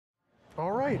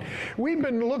right. We've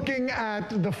been looking at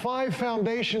the 5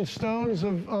 foundation stones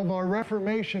of our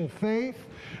Reformation faith,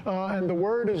 and the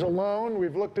Word is alone.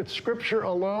 We've looked at Scripture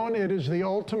alone. It is the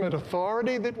ultimate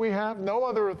authority that we have. No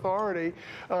other authority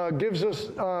gives us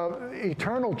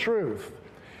eternal truth.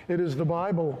 It is the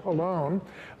Bible alone.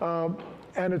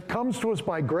 And it comes to us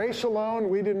by grace alone.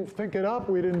 We didn't think it up.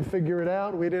 We didn't figure it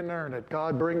out. We didn't earn it.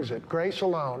 God brings it. Grace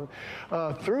alone.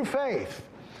 Through faith.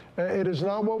 It is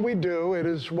not what we do. It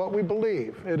is what we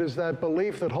believe. It is that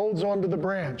belief that holds on to the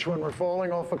branch when we're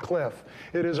falling off a cliff.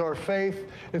 It is our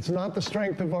faith. It's not the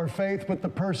strength of our faith, but the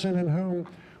person in whom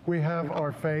we have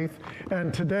our faith.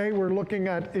 And today we're looking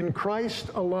at in Christ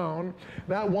alone,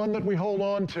 that one that we hold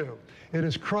on to. It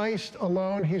is Christ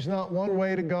alone. He's not one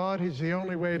way to God. He's the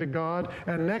only way to God.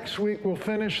 And next week we'll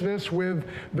finish this with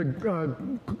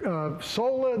the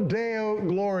Sola Deo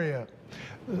Gloria.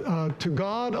 To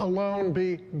God alone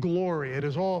be glory. It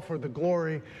is all for the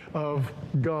glory of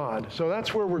God. So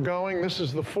that's where we're going. This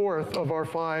is the 4th of our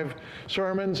 5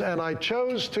 sermons, and I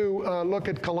chose to look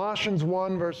at Colossians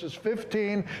 1, verses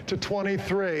 15 to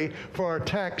 23 for our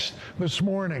text this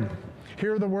morning.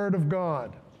 Hear the word of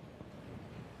God.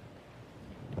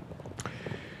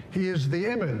 He is the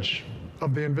image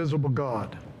of the invisible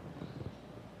God,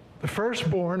 the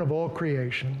firstborn of all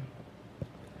creation.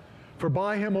 For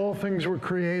by him all things were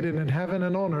created in heaven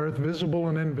and on earth, visible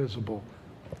and invisible.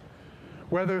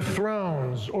 Whether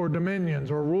thrones or dominions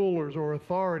or rulers or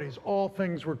authorities, all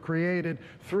things were created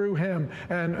through him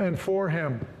and for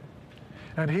him.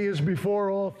 And he is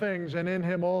before all things, and in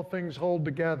him all things hold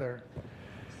together.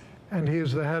 And he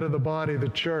is the head of the body, the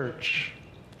church.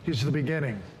 He's the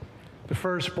beginning, the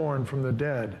firstborn from the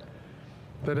dead,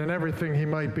 that in everything he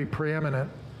might be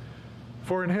preeminent.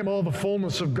 For in him all the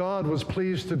fullness of God was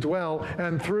pleased to dwell,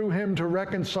 and through him to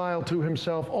reconcile to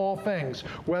himself all things,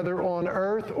 whether on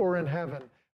earth or in heaven.